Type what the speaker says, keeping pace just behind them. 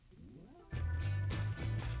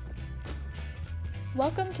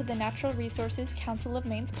Welcome to the Natural Resources Council of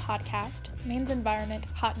Maine's podcast, Maine's Environment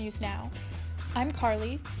Hot News Now. I'm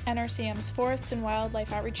Carly, NRCM's Forests and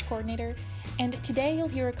Wildlife Outreach Coordinator, and today you'll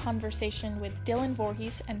hear a conversation with Dylan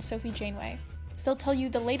Voorhees and Sophie Janeway. They'll tell you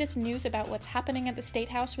the latest news about what's happening at the State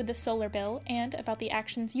House with the solar bill and about the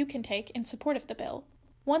actions you can take in support of the bill.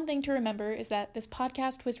 One thing to remember is that this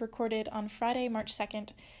podcast was recorded on Friday, March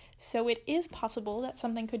 2nd, so it is possible that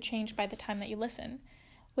something could change by the time that you listen.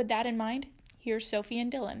 With that in mind, here's Sophie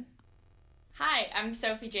and Dylan. Hi, I'm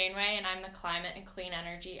Sophie Janeway, and I'm the Climate and Clean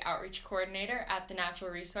Energy Outreach Coordinator at the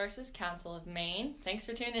Natural Resources Council of Maine. Thanks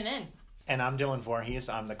for tuning in. And I'm Dylan Voorhees.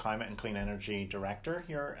 I'm the Climate and Clean Energy Director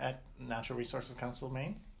here at Natural Resources Council of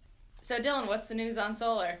Maine. So Dylan, what's the news on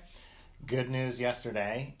solar? Good news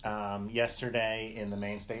yesterday. Yesterday in the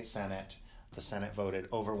Maine State Senate, the Senate voted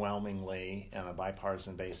overwhelmingly on a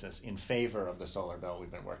bipartisan basis in favor of the solar bill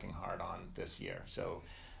we've been working hard on this year. So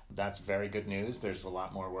that's very good news. There's a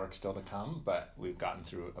lot more work still to come, but we've gotten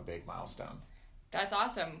through a big milestone. That's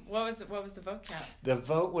awesome. What was the vote count? The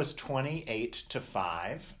vote was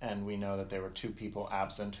 28-5, and we know that there were 2 people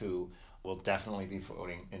absent who will definitely be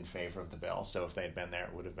voting in favor of the bill. So if they'd been there,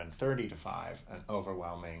 it would have been 30-5, an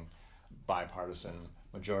overwhelming bipartisan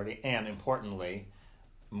majority, and importantly,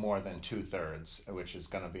 more than 2/3, which is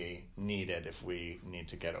going to be needed if we need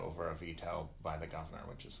to get over a veto by the governor,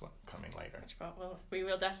 which is coming later. Which we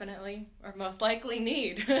will definitely, or most likely,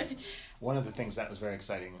 need. One of the things that was very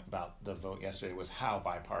exciting about the vote yesterday was how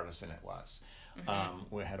bipartisan it was.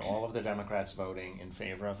 Mm-hmm. We had all of the Democrats voting in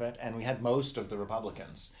favor of it, and we had most of the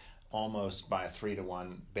Republicans. Almost by a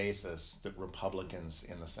 3-1 basis, the Republicans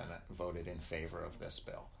in the Senate voted in favor of this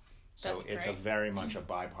bill. So That's it's great. very much a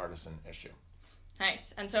bipartisan issue.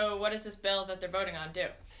 Nice. And so what does this bill that they're voting on do?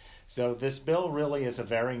 So this bill really is a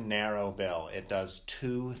very narrow bill. It does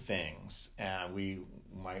 2 things. We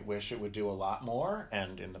might wish it would do a lot more,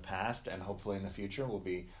 and in the past and hopefully in the future we'll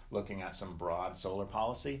be looking at some broad solar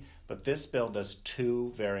policy. But this bill does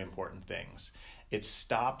 2 very important things. It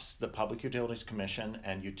stops the Public Utilities Commission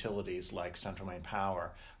and utilities like Central Maine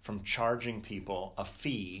Power from charging people a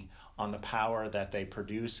fee on the power that they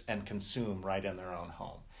produce and consume right in their own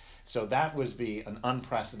home. So that would be an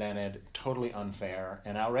unprecedented, totally unfair,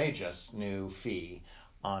 and outrageous new fee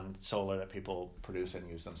on solar that people produce and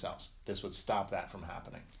use themselves. This would stop that from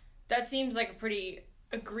happening. That seems like a pretty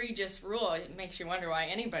egregious rule. It makes you wonder why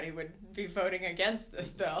anybody would be voting against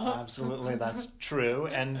this bill. Absolutely, that's true.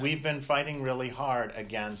 And we've been fighting really hard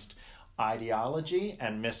against ideology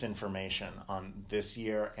and misinformation on this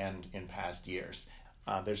year and in past years.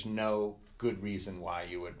 There's no good reason why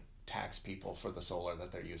you would tax people for the solar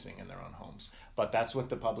that they're using in their own homes. But that's what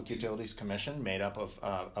the Public Utilities Commission, made up of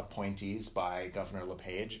appointees by Governor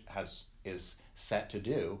LePage, is set to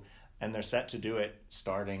do. And they're set to do it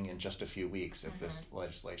starting in just a few weeks if this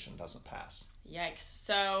legislation doesn't pass. Yikes.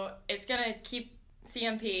 So it's going to keep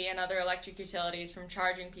CMP and other electric utilities from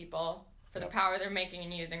charging people for the power they're making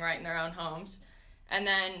and using right in their own homes. And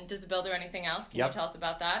then, does the bill do anything else? Can you tell us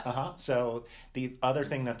about that? So the other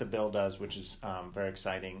thing that the bill does, which is very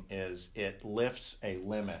exciting, is it lifts a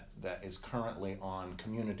limit that is currently on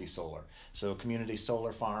community solar. So community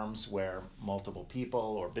solar farms where multiple people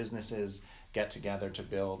or businesses get together to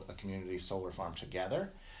build a community solar farm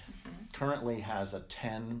together, currently has a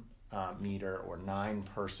 10-meter or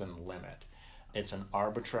 9-person limit. It's an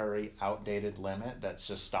arbitrary, outdated limit that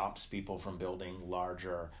just stops people from building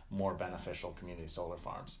larger, more beneficial community solar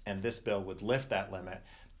farms. And this bill would lift that limit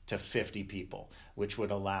to 50 people, which would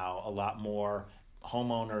allow a lot more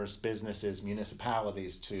homeowners, businesses,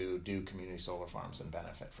 municipalities to do community solar farms and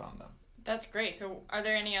benefit from them. That's great. So are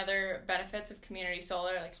there any other benefits of community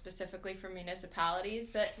solar, like specifically for municipalities,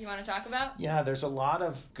 that you want to talk about? Yeah, there's a lot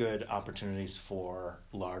of good opportunities for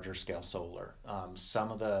larger scale solar.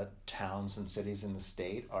 Some of the towns and cities in the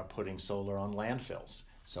state are putting solar on landfills.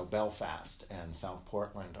 So Belfast and South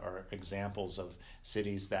Portland are examples of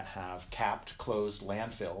cities that have capped, closed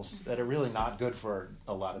landfills that are really not good for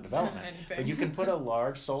a lot of development. But you can put a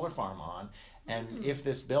large solar farm on, and if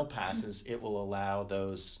this bill passes, it will allow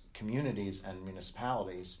those communities and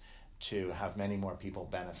municipalities to have many more people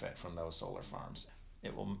benefit from those solar farms.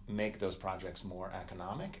 It will make those projects more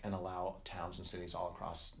economic and allow towns and cities all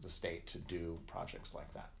across the state to do projects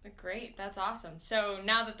like that. Great, that's awesome. So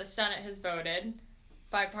now that the Senate has voted,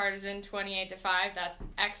 bipartisan 28-5, that's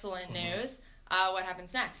excellent news. What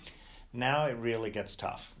happens next? Now it really gets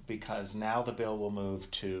tough because now the bill will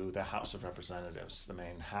move to the House of Representatives. The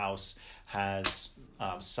Maine House has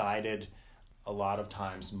sided a lot of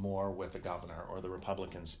times more with the governor, or the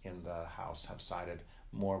Republicans in the House have sided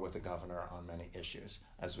more with the governor on many issues.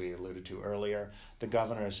 As we alluded to earlier, the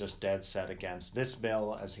governor is just dead set against this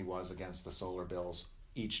bill as he was against the solar bills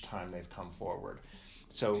each time they've come forward.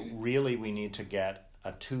 So really we need to get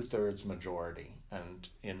a 2/3 majority, and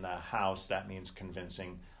in the House that means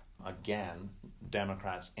convincing, again,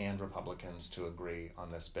 Democrats and Republicans to agree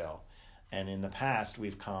on this bill. And in the past,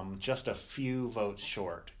 we've come just a few votes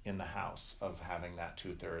short in the House of having that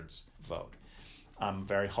 2/3 vote. I'm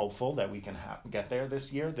very hopeful that we can get there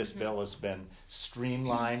this year. This bill has been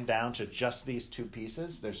streamlined down to just these two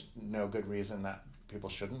pieces. There's no good reason that people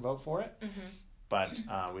shouldn't vote for it. But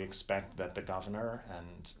we expect that the governor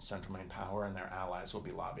and Central Maine Power and their allies will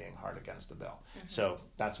be lobbying hard against the bill. So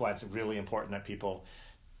that's why it's really important that people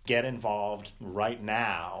get involved right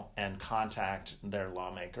now and contact their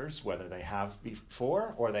lawmakers, whether they have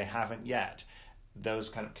before or they haven't yet. Those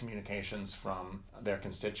kind of communications from their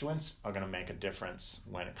constituents are going to make a difference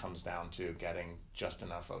when it comes down to getting just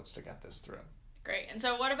enough votes to get this through. Great. And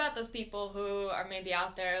so what about those people who are maybe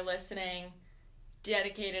out there listening,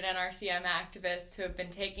 dedicated NRCM activists who have been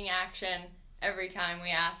taking action every time we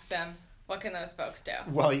ask them? What can those folks do?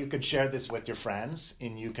 Well, you could share this with your friends,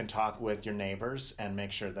 and you can talk with your neighbors and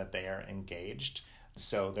make sure that they are engaged.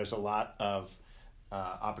 So there's a lot of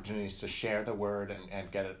opportunities to share the word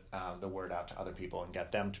and get the word out to other people and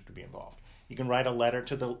get them to be involved. You can write a letter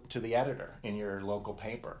to the editor in your local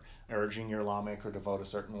paper urging your lawmaker to vote a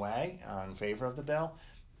certain way in favor of the bill.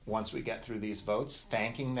 Once we get through these votes,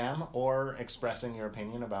 thanking them or expressing your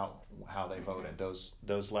opinion about how they voted.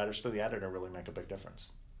 Those letters to the editor really make a big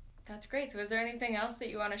difference. That's great. So is there anything else that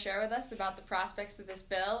you want to share with us about the prospects of this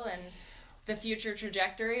bill and the future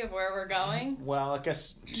trajectory of where we're going? Well, I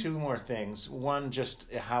guess two more things. One,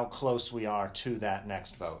 just how close we are to that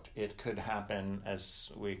next vote. It could happen,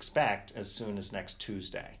 as we expect, as soon as next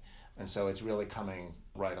Tuesday. And so it's really coming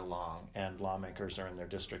right along. And lawmakers are in their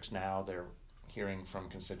districts now. They're hearing from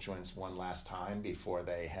constituents one last time before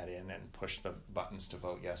they head in and push the buttons to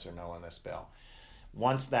vote yes or no on this bill.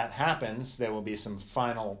 Once that happens, there will be some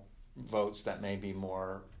final votes that may be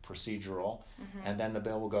more procedural, and then the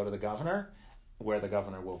bill will go to the governor, where the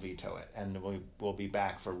governor will veto it, and we'll be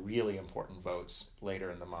back for really important votes later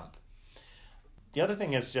in the month. The other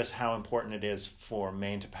thing is just how important it is for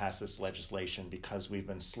Maine to pass this legislation, because we've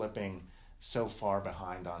been slipping so far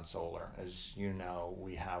behind on solar. As you know,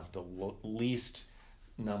 we have the least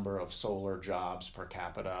number of solar jobs per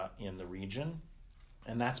capita in the region,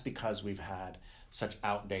 and that's because we've had such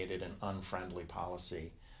outdated and unfriendly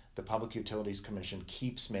policy. The Public Utilities Commission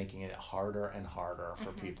keeps making it harder and harder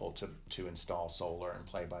for people to install solar and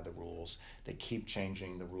play by the rules. They keep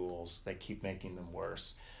changing the rules. They keep making them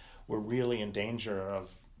worse. We're really in danger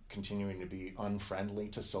of continuing to be unfriendly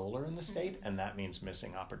to solar in the state, and that means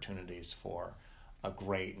missing opportunities for a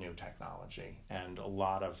great new technology and a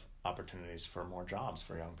lot of opportunities for more jobs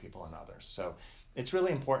for young people and others. So it's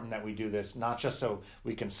really important that we do this, not just so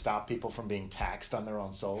we can stop people from being taxed on their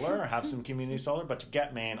own solar or have some community solar, but to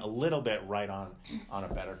get Maine a little bit right on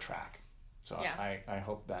a better track. So yeah. I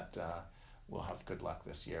hope that we'll have good luck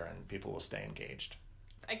this year and people will stay engaged.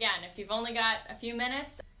 Again, if you've only got a few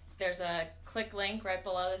minutes, there's a click link right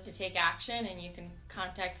below this to take action, and you can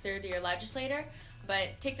contact through to your legislator. But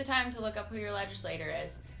take the time to look up who your legislator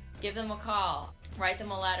is. Give them a call. Write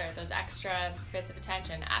them a letter, those extra bits of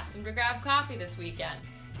attention. Ask them to grab coffee this weekend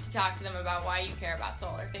to talk to them about why you care about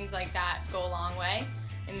solar. Things like that go a long way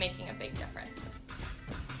in making a big difference.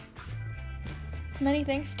 Many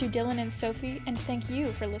thanks to Dylan and Sophie, and thank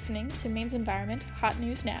you for listening to Maine's Environment Hot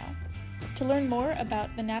News Now. To learn more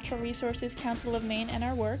about the Natural Resources Council of Maine and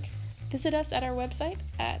our work, visit us at our website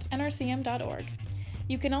at nrcm.org.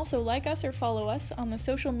 You can also like us or follow us on the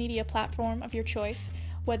social media platform of your choice,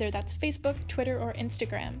 whether that's Facebook, Twitter, or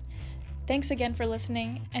Instagram. Thanks again for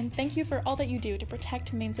listening, and thank you for all that you do to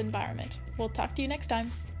protect Maine's environment. We'll talk to you next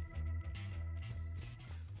time.